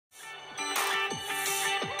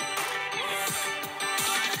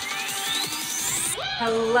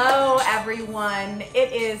Hello everyone.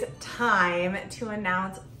 It is time to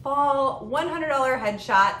announce fall $100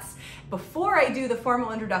 headshots. Before I do the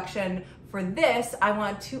formal introduction for this, I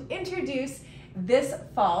want to introduce this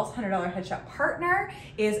fall's $100 headshot partner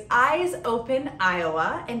is Eyes Open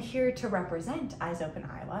Iowa, and here to represent Eyes Open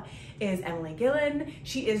Iowa is Emily Gillen.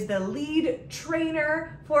 She is the lead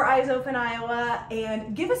trainer for Eyes Open Iowa,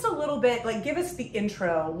 and give us a little bit, give us the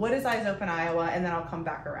intro. What is Eyes Open Iowa? And then I'll come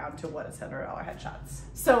back around to what is $100 headshots.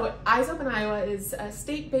 So Eyes Open Iowa is a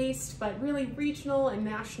state-based but really regional and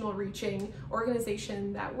national reaching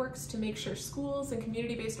organization that works to make sure schools and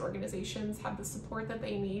community-based organizations have the support that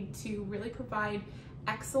they need to really provide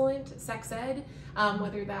excellent sex ed,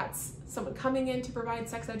 whether that's someone coming in to provide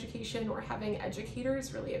sex education or having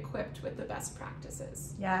educators really equipped with the best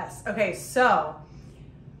practices. Yes. Okay, so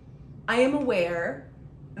I am aware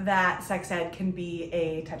that sex ed can be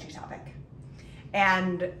a touchy topic.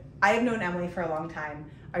 And I have known Emily for a long time.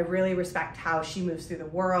 I really respect how she moves through the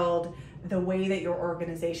world, the way that your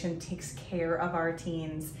organization takes care of our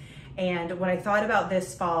teens. And when I thought about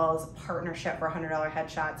this fall's partnership for $100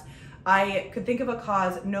 headshots, I could think of a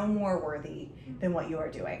cause no more worthy than what you are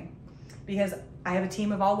doing. Because I have a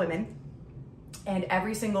team of all women, and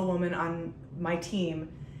every single woman on my team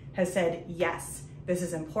has said, yes, this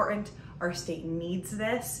is important, our state needs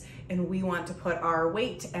this, and we want to put our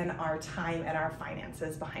weight and our time and our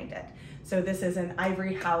finances behind it. So this is an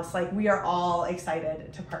ivory house, we are all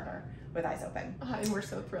excited to partner with Eyes Open. And we're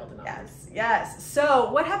so thrilled and honored. Yes, yes. So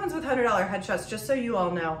what happens with $100 headshots, just so you all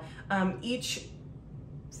know, each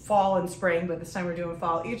fall and spring, but this time we're doing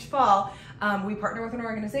fall, each fall, we partner with an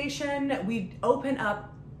organization. We open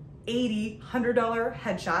up 80 $100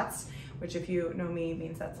 headshots, which if you know me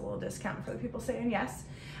means that's a little discount for the people saying yes.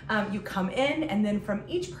 You come in, and then from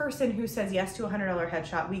each person who says yes to a $100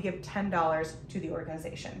 headshot, we give $10 to the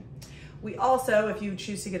organization. We also, if you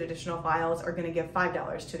choose to get additional files, are going to give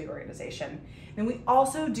 $5 to the organization. And we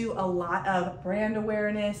also do a lot of brand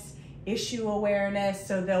awareness, issue awareness,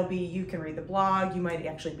 so there'll be, you can read the blog, you might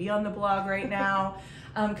actually be on the blog right now,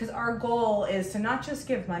 because our goal is to not just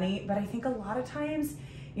give money, but I think a lot of times,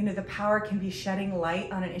 the power can be shedding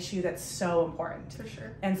light on an issue that's so important. For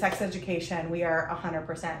sure. And sex education, we are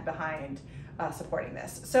 100% behind supporting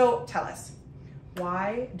this. So tell us,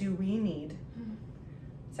 why do we need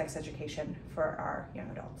sex education for our young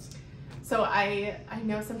adults? So I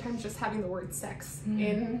know sometimes just having the word sex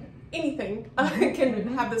in anything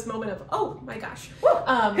can have this moment of, oh my gosh.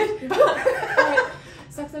 But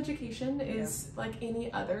sex education is like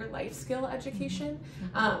any other life skill education.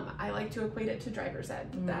 I like to equate it to driver's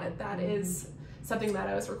ed. That is something that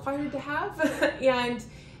I was required to have, and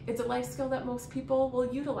it's a life skill that most people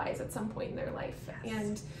will utilize at some point in their life. Yes.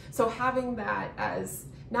 And so having that as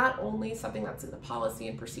not only something that's in the policy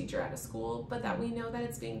and procedure at a school, but that we know that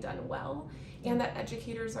it's being done well, and that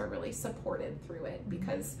educators are really supported through it,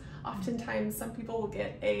 because oftentimes some people will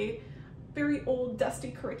get a very old, dusty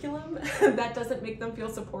curriculum that doesn't make them feel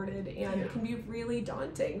supported, and it can be really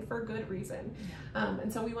daunting for good reason.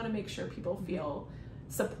 And so we want to make sure people feel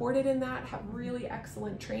supported in that, have really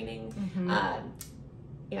excellent training,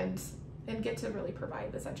 and get to really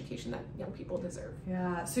provide this education that young people deserve.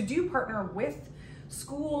 Yeah. So do you partner with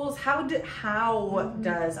schools? How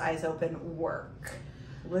does Eyes Open work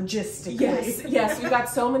logistically? Yes, we've got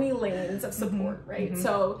so many lanes of support, right?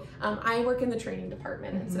 So I work in the training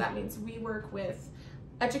department, and so that means we work with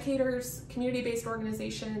educators, community-based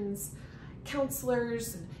organizations,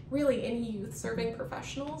 counselors, really any youth-serving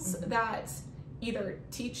professionals that either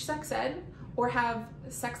teach sex ed or have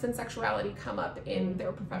sex and sexuality come up in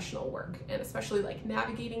their professional work, and especially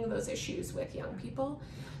navigating those issues with young people.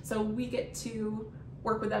 So we get to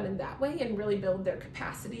work with them in that way and really build their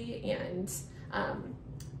capacity and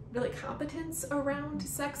really competence around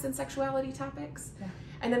sex and sexuality topics.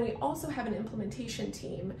 And then we also have an implementation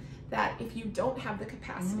team that if you don't have the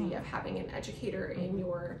capacity of having an educator in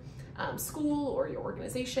your school or your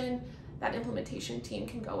organization, that implementation team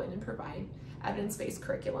can go in and provide evidence-based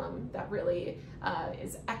curriculum that really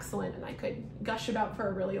is excellent, and I could gush about for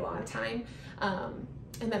a really long time.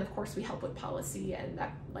 And then of course we help with policy and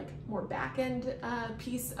that more back-end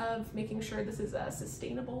piece of making sure this is a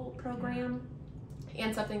sustainable program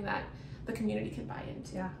and something that the community can buy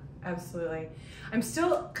into. Yeah, absolutely. I'm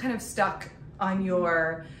still kind of stuck on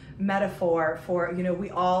your metaphor for, we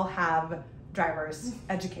all have driver's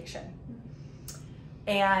education.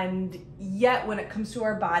 And yet when it comes to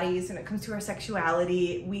our bodies and it comes to our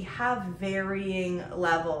sexuality, we have varying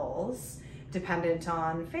levels dependent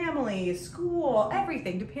on family, school,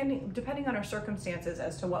 everything, depending on our circumstances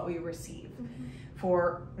as to what we receive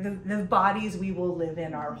for the bodies we will live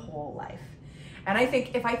in our whole life. And I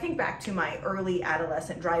think if I think back to my early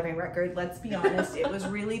adolescent driving record, let's be honest, it was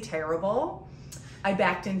really terrible. I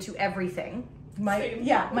backed into everything. My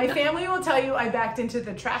family will tell you I backed into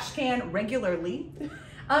the trash can regularly.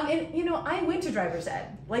 And you know, I went to driver's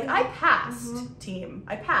ed. Like I passed team.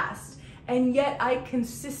 I passed. And yet I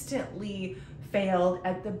consistently failed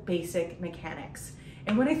at the basic mechanics.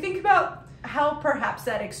 And when I think about how perhaps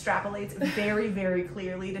that extrapolates very, very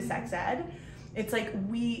clearly to sex ed, it's like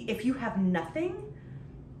if you have nothing,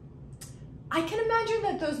 I can imagine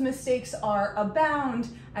that those mistakes are abound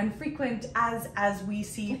and frequent as we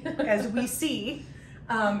see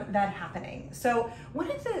that happening. So one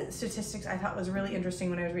of the statistics I thought was really interesting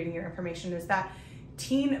when I was reading your information is that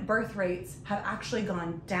teen birth rates have actually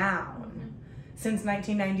gone down since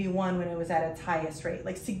 1991 when it was at its highest rate,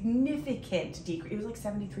 like significant decrease. It was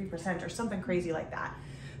like 73% or something crazy like that.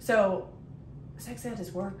 So sex ed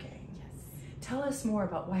is working. Yes. Tell us more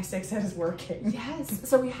about why sex ed is working. Yes.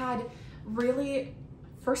 So we had really,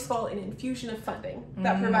 first of all, an infusion of funding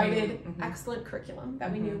that provided excellent curriculum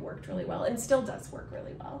that we knew worked really well and still does work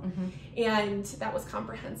really well. And that was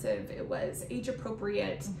comprehensive. It was age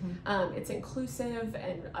appropriate. It's inclusive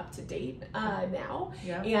and up to date now.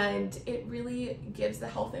 Yeah. And it really gives the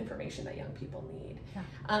health information that young people need.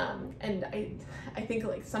 Yeah. And I think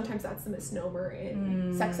like sometimes that's the misnomer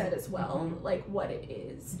in sex ed as well, like what it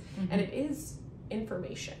is. And it is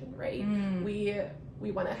information, right? We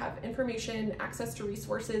want to have information, access to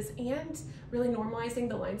resources, and really normalizing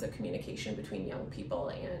the lines of communication between young people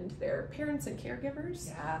and their parents and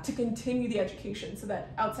caregivers to continue the education so that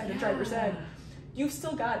outside of driver's ed, you've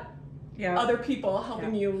still got other people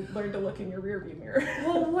helping you learn to look in your rearview mirror.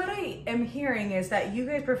 Well, what I am hearing is that you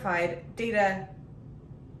guys provide data,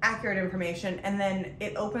 accurate information, and then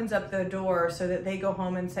it opens up the door so that they go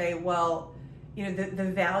home and say, well, you know, the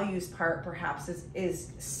values part perhaps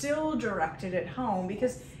is still directed at home,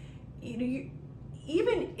 because you know,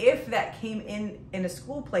 even if that came in a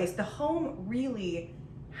school place, the home really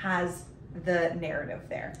has the narrative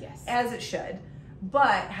there, as it should.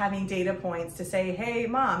 But having data points to say, hey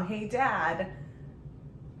mom, hey dad,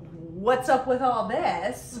 what's up with all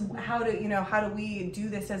this? How do we do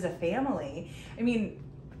this as a family? I mean,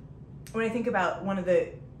 when I think about one of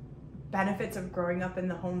the benefits of growing up in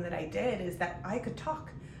the home that I did is that I could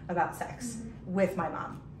talk about sex with my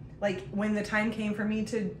mom. Like when the time came for me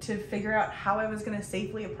to figure out how I was going to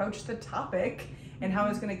safely approach the topic and how I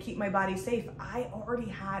was going to keep my body safe, I already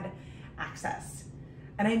had access.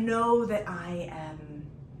 And I know that I am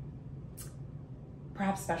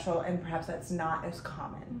perhaps special and perhaps that's not as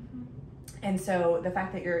common. And so the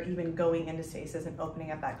fact that you're even going into spaces and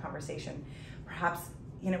opening up that conversation, perhaps,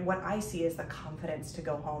 you know, what I see is the confidence to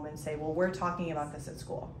go home and say, well, we're talking about this at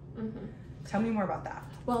school. Tell me more about that.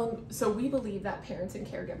 Well, so we believe that parents and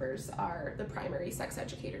caregivers are the primary sex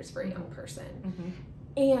educators for a young person.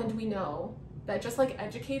 And we know that just like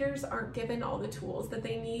educators aren't given all the tools that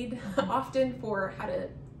they need often for how to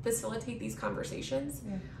facilitate these conversations,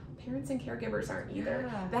 parents and caregivers aren't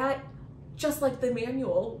either. That, just like the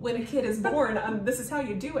manual when a kid is born on this is how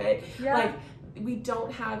you do it, like we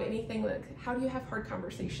don't have anything like how do you have hard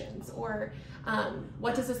conversations, or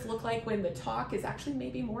what does this look like when the talk is actually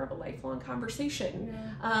maybe more of a lifelong conversation.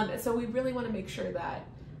 So we really want to make sure that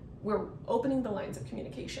we're opening the lines of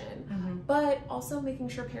communication, but also making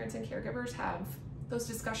sure parents and caregivers have those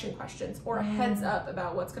discussion questions or a heads up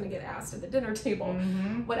about what's going to get asked at the dinner table,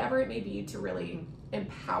 whatever it may be, to really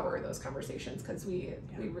empower those conversations, because we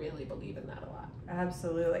really believe in that a lot.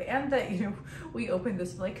 Absolutely. And that, you know, we open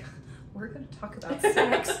this like, we're going to talk about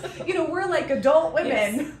sex. You know, we're like adult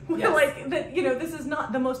women. We're like that. You know, this is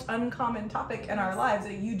not the most uncommon topic in our lives.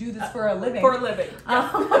 That you do this for a living. For a living.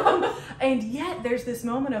 And yet, there's this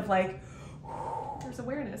moment of like, there's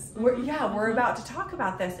awareness. We're about to talk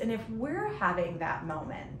about this, and if we're having that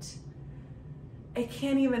moment, I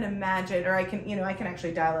can't even imagine, or I can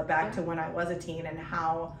actually dial it back to when I was a teen and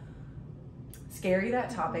how scary that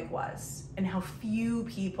topic was, and how few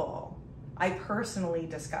people I personally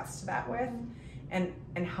discussed that with, and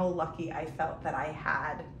how lucky I felt that I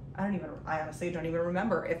had. I honestly don't even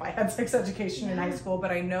remember if I had sex education in high school,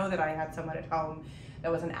 but I know that I had someone at home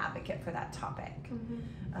that was an advocate for that topic.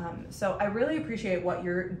 So I really appreciate what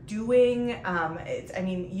you're doing.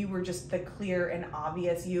 You were just the clear and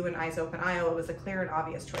obvious, you and Eyes Open Iowa was a clear and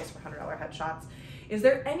obvious choice for $100 headshots. Is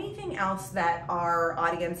there anything else that our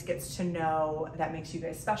audience gets to know that makes you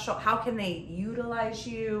guys special? How can they utilize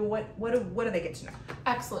you? What do they get to know?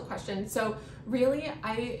 Excellent question. So really,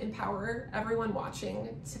 I empower everyone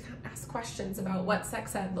watching to kind of ask questions about what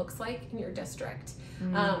sex ed looks like in your district.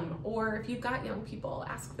 Or if you've got young people,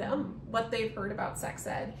 ask them what they've heard about sex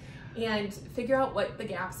ed. and figure out what the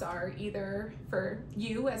gaps are, either for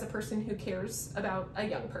you as a person who cares about a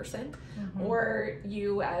young person, or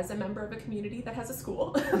you as a member of a community that has a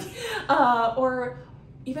school, or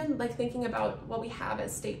even like thinking about what we have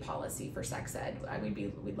as state policy for sex ed.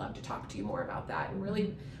 We'd love to talk to you more about that. And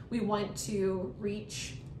really, we want to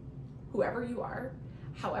reach whoever you are,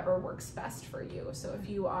 however works best for you. So if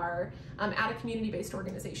you are at a community-based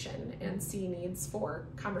organization and see needs for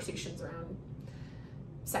conversations around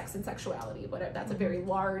sex and sexuality, but that's a very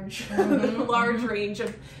large large range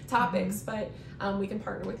of topics, but we can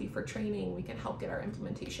partner with you for training. We can help get our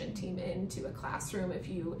implementation team into a classroom if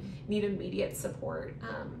you need immediate support,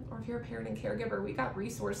 or if you're a parent and caregiver, we got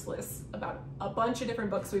resource lists about a bunch of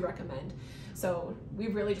different books we recommend. So we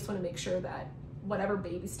really just want to make sure that whatever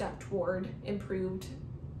baby step toward improved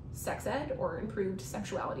sex ed or improved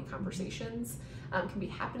sexuality conversations can be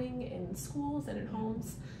happening in schools and in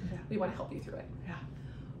homes. We want to help you through it.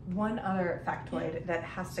 One other factoid that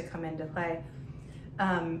has to come into play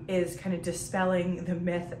is kind of dispelling the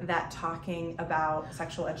myth that talking about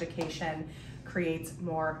sexual education creates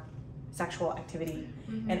more sexual activity.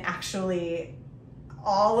 And actually,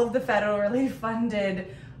 all of the federally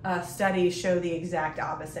funded studies show the exact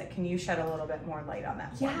opposite. Can you shed a little bit more light on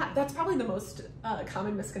that? Yeah, that's probably the most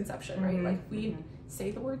common misconception, right? Like we say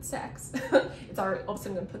the word sex, it's all of a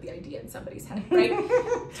sudden going to put the idea in somebody's head, right?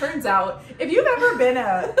 Turns out, if you've ever been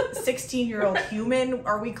a 16-year-old human,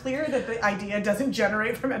 are we clear that the idea doesn't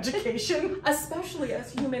generate from education? Especially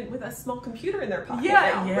as human with a small computer in their pocket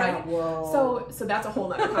now, right? Whoa. So that's a whole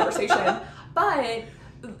nother conversation. But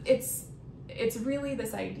it's really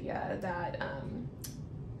this idea that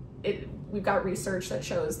we've got research that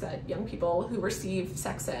shows that young people who receive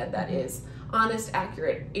sex ed that is honest,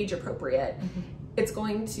 accurate, age appropriate, it's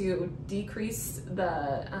going to decrease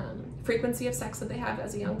the frequency of sex that they have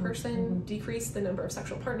as a young person, decrease the number of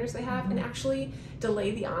sexual partners they have, and actually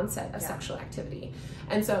delay the onset of sexual activity.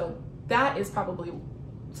 And so that is probably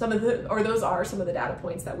those are some of the data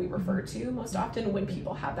points that we refer to most often when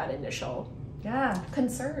people have that initial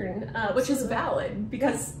concern, which is valid,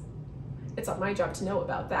 because it's not my job to know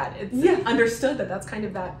about that. It's understood that that's kind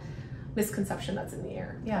of that misconception that's in the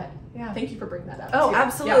air. Thank you for bringing that up. Oh,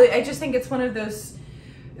 absolutely. I just think it's one of those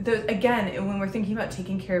again, when we're thinking about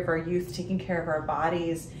taking care of our youth, taking care of our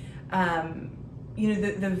bodies, you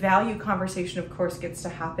know, the value conversation, of course, gets to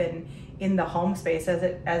happen in the home space as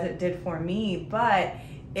it did for me. But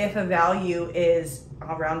if a value is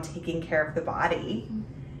around taking care of the body,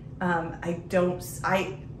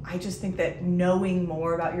 I just think that knowing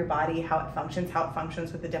more about your body, how it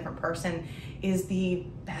functions with a different person, is the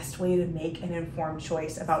best way to make an informed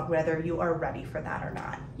choice about whether you are ready for that or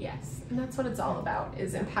not. Yes, and that's what it's all about,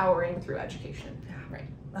 is empowering through education. Right.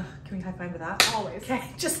 Can we high five with that? Always. Okay,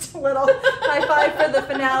 just a little high five for the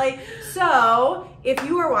finale. So, if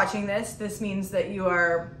you are watching this means that you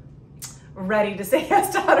are ready to say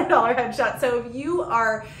yes to $100 headshot. So if you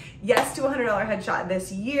are yes to a $100 headshot this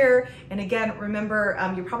year, and again, remember,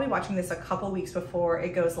 you're probably watching this a couple weeks before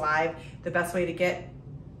it goes live. The best way to get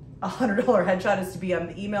a $100 headshot is to be on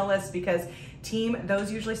the email list, because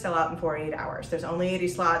those usually sell out in 48 hours. There's only 80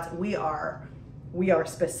 slots. We are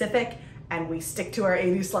specific, and we stick to our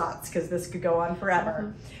 80 slots because this could go on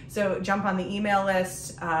forever. So jump on the email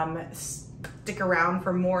list. Stick around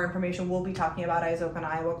for more information. We'll be talking about Eyes Open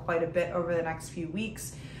Iowa quite a bit over the next few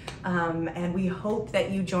weeks. And we hope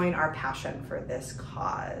that you join our passion for this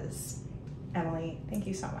cause. Emily, thank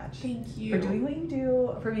you so much. Thank you. For doing what you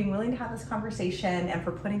do, for being willing to have this conversation, and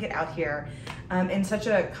for putting it out here in such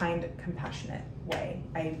a kind, compassionate way.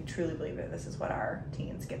 I truly believe that this is what our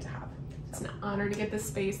teens get to have. So. It's an honor to get this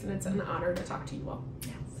space, and it's an honor to talk to you all.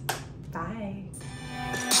 Yes. Bye.